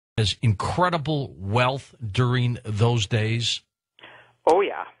has incredible wealth during those days? Oh,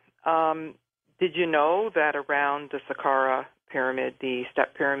 yeah. Did you know that around the Saqqara pyramid, the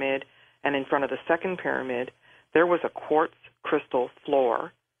step pyramid, and in front of the second pyramid, there was a quartz crystal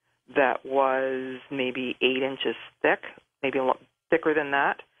floor that was maybe 8 inches thick, maybe a lot thicker than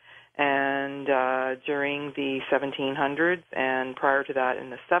that. And during the 1700s and prior to that in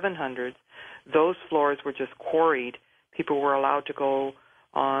the 700s, those floors were just quarried. People were allowed to go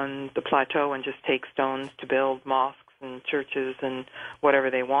on the plateau and just take stones to build mosques and churches and whatever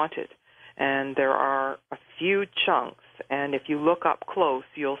they wanted. And there are a few chunks, and if you look up close,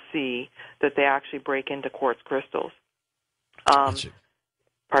 you'll see that they actually break into quartz crystals.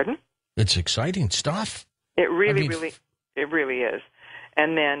 Pardon? It's exciting stuff. It really is.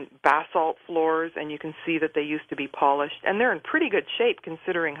 And then basalt floors, and you can see that they used to be polished, and they're in pretty good shape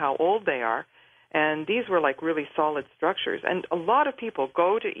considering how old they are. And these were like really solid structures. And a lot of people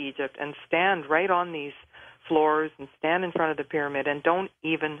go to Egypt and stand right on these floors and stand in front of the pyramid and don't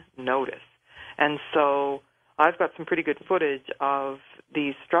even notice. And so I've got some pretty good footage of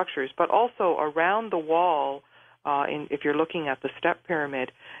these structures, but also around the wall, if you're looking at the step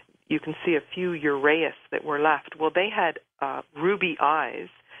pyramid, you can see a few uraeus that were left. Well, they had ruby eyes,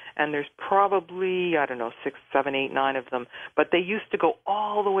 and there's probably, 6, 7, 8, 9 of them, but they used to go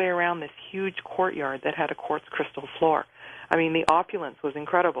all the way around this huge courtyard that had a quartz crystal floor. I mean, the opulence was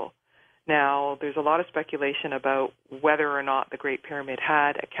incredible. Now, there's a lot of speculation about whether or not the Great Pyramid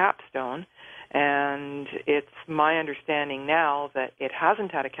had a capstone, and it's my understanding now that it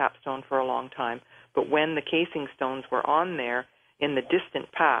hasn't had a capstone for a long time, but when the casing stones were on there, in the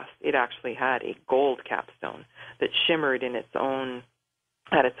distant past, it actually had a gold capstone that shimmered in its own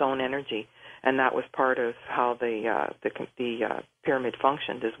energy, and that was part of how the pyramid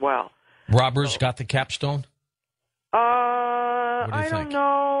functioned as well. Robbers got the capstone? I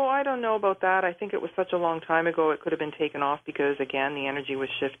don't know about that. I think it was such a long time ago it could have been taken off because, again, the energy was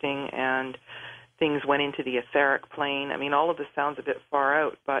shifting and things went into the etheric plane. I mean, all of this sounds a bit far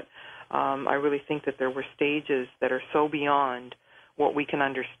out, but I really think that there were stages that are so beyond what we can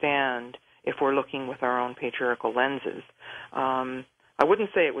understand if we're looking with our own patriarchal lenses. I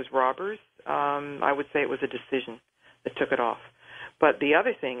wouldn't say it was robbers. I would say it was a decision that took it off. But the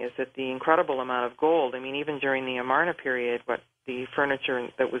other thing is that the incredible amount of gold, I mean, even during the Amarna period, the furniture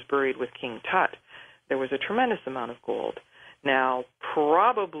that was buried with King Tut, there was a tremendous amount of gold. Now,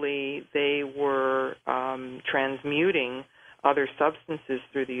 probably they were transmuting other substances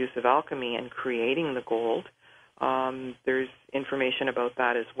through the use of alchemy and creating the gold. There's information about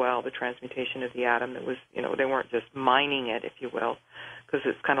that as well, the transmutation of the atom that was, they weren't just mining it, if you will, because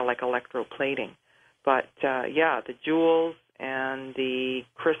it's kind of like electroplating. But, the jewels and the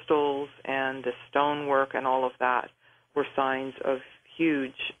crystals and the stonework and all of that were signs of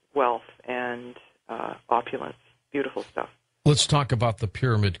huge wealth and opulence. Beautiful stuff. Let's talk about the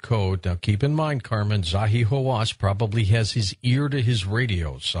Pyramid Code. Now, keep in mind, Carmen, Zahi Hawass probably has his ear to his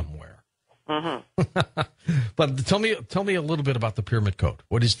radio somewhere. Mm-hmm. But tell me a little bit about the Pyramid Code.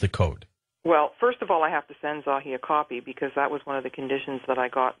 What is the code? Well, first of all, I have to send Zahi a copy because that was one of the conditions that I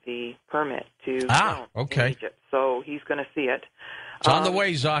got the permit to film in Egypt. So he's going to see it. It's on the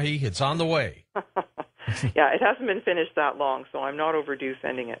way, Zahi. It's on the way. Yeah, it hasn't been finished that long, so I'm not overdue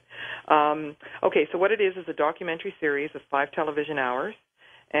sending it. Okay, so what it is a documentary series of 5 television hours,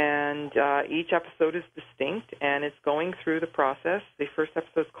 and each episode is distinct, and it's going through the process. The first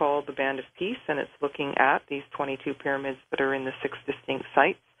episode is called The Band of Peace, and it's looking at these 22 pyramids that are in the 6 distinct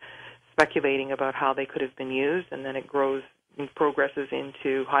sites, speculating about how they could have been used, and then it grows and progresses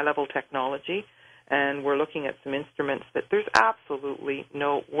into high-level technology, and we're looking at some instruments that there's absolutely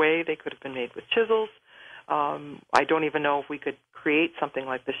no way they could have been made with chisels. I don't even know if we could create something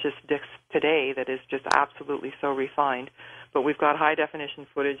like the schist disc today that is just absolutely so refined, but we've got high-definition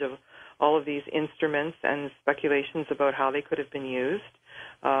footage of all of these instruments and speculations about how they could have been used.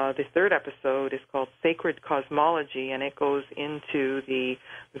 The third episode is called Sacred Cosmology, and it goes into we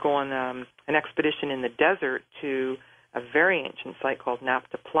go on an expedition in the desert to a very ancient site called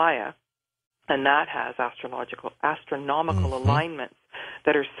Nabta Playa, and that has astronomical alignments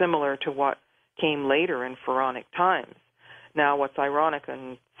that are similar to what came later in pharaonic times. Now, what's ironic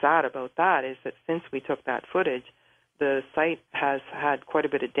and sad about that is that since we took that footage, the site has had quite a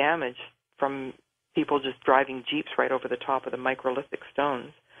bit of damage from people just driving jeeps right over the top of the microlithic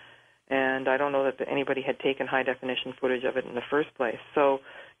stones. And I don't know that anybody had taken high-definition footage of it in the first place. So,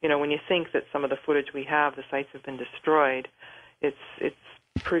 when you think that some of the footage we have, the sites have been destroyed, it's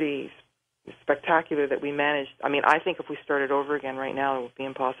pretty spectacular that we managed. I mean, I think if we started over again right now, it would be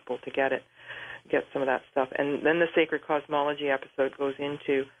impossible to get some of that stuff. And then the Sacred Cosmology episode goes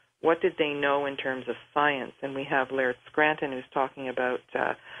into what did they know in terms of science? And we have Laird Scranton, who's talking about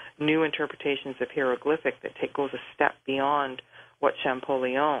new interpretations of hieroglyphic that goes a step beyond what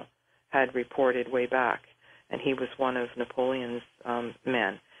Champollion had reported way back. And he was one of Napoleon's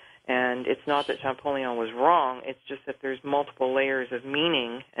men. And it's not that Champollion was wrong, it's just that there's multiple layers of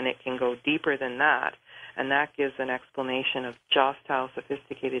meaning, and it can go deeper than that. And that gives an explanation of just how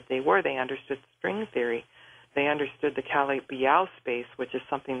sophisticated they were. They understood string theory. They understood the Calabi-Yau space, which is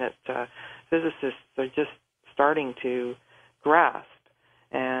something that physicists are just starting to grasp.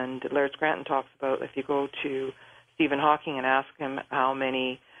 And Laird Scranton talks about, if you go to Stephen Hawking and ask him how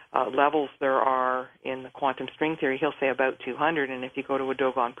many levels there are in the quantum string theory, he'll say about 200, and if you go to a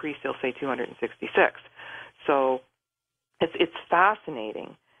Dogon priest, he'll say 266. So it's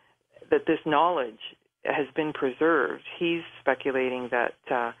fascinating that this knowledge has been preserved. He's speculating that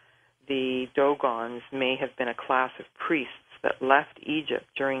the Dogons may have been a class of priests that left Egypt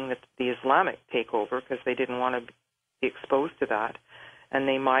during the Islamic takeover because they didn't want to be exposed to that, and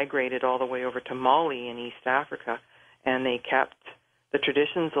they migrated all the way over to Mali in East Africa, and they kept the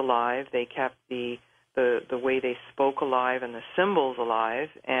traditions alive, they kept the way they spoke alive and the symbols alive,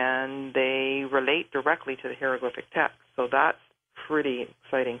 and they relate directly to the hieroglyphic text. So that's pretty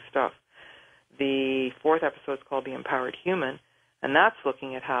exciting stuff. The fourth episode is called The Empowered Human, and that's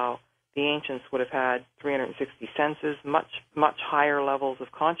looking at how the ancients would have had 360 senses, much higher levels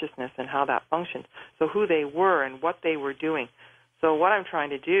of consciousness, and how that functioned. So who they were and what they were doing. So what I'm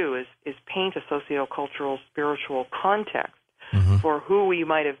trying to do is paint a sociocultural, spiritual context for who we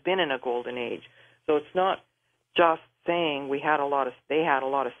might have been in a golden age. So it's not just saying they had a lot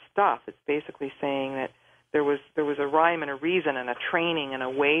of stuff. It's basically saying that there was a rhyme and a reason and a training and a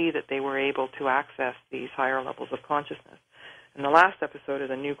way that they were able to access these higher levels of consciousness. And the last episode is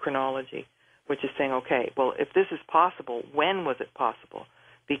a new chronology, which is saying, okay, well, if this is possible, when was it possible?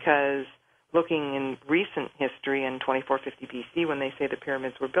 Because looking in recent history in 2450 BC, when they say the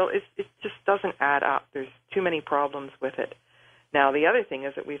pyramids were built, it just doesn't add up. There's too many problems with it. Now, the other thing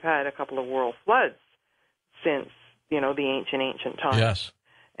is that we've had a couple of world floods since, the ancient times. Yes.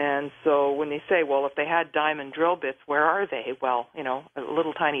 And so when they say, well, if they had diamond drill bits, where are they? Well, a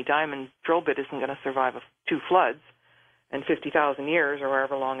little tiny diamond drill bit isn't going to survive 2 floods and 50,000 years or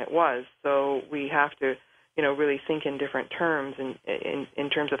however long it was. So we have to, really think in different terms in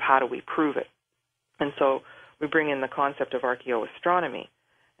terms of how do we prove it. And so we bring in the concept of archaeoastronomy.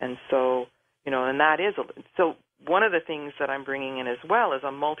 And so, and that is, so one of the things that I'm bringing in as well is a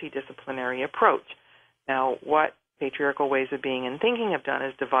multidisciplinary approach. Now, what patriarchal ways of being and thinking have done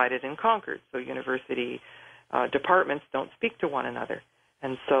is divided and conquered. So university departments don't speak to one another.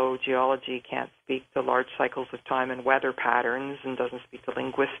 And so geology can't speak to large cycles of time and weather patterns and doesn't speak to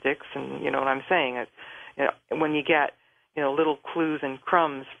linguistics. And you know what I'm saying? When you get, little clues and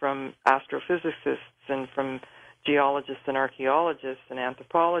crumbs from astrophysicists and from geologists and archaeologists and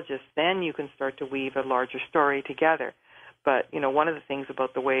anthropologists, then you can start to weave a larger story together. But, one of the things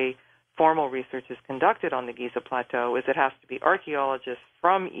about the way formal research is conducted on the Giza Plateau is it has to be archaeologists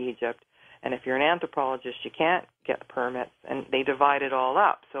from Egypt, and if you're an anthropologist, you can't get permits, and they divide it all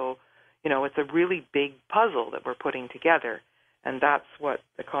up. So, it's a really big puzzle that we're putting together, and that's what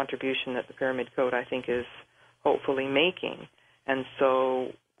the contribution that the Pyramid Code, I think, is hopefully making. And so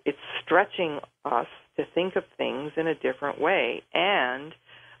it's stretching us to think of things in a different way. And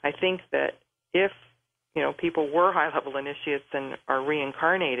I think that if, people were high-level initiates and are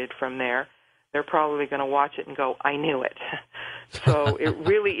reincarnated from there, they're probably going to watch it and go, I knew it. So it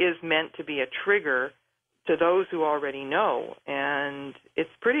really is meant to be a trigger to those who already know. And it's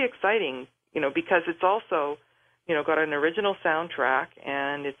pretty exciting, because it's also, got an original soundtrack,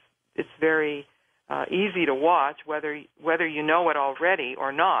 and it's very easy to watch, whether you know it already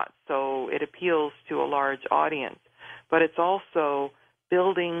or not. So it appeals to a large audience. But it's also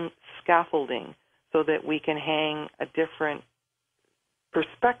building scaffolding so that we can hang a different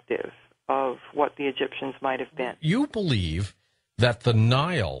perspective of what the Egyptians might have been. You believe that the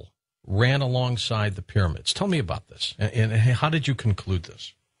Nile ran alongside the pyramids. Tell me about this, and how did you conclude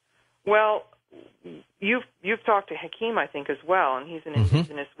this? Well, you've talked to Hakim, I think, as well, and he's an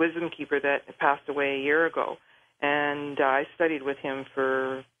indigenous wisdom keeper that passed away a year ago, and I studied with him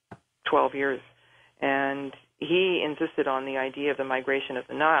for 12 years, and he insisted on the idea of the migration of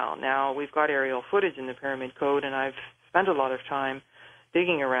the Nile. Now, we've got aerial footage in the Pyramid Code, and I've spent a lot of time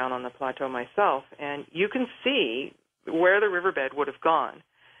digging around on the plateau myself, and you can see where the riverbed would have gone.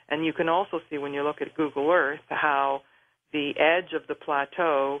 And you can also see when you look at Google Earth how the edge of the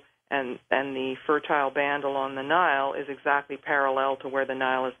plateau and the fertile band along the Nile is exactly parallel to where the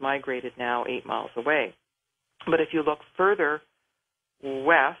Nile has migrated now 8 miles away. But if you look further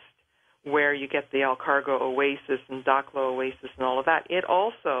west where you get the El Cargo Oasis and Daklo Oasis and all of that, it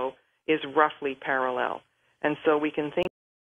also is roughly parallel. And so we can think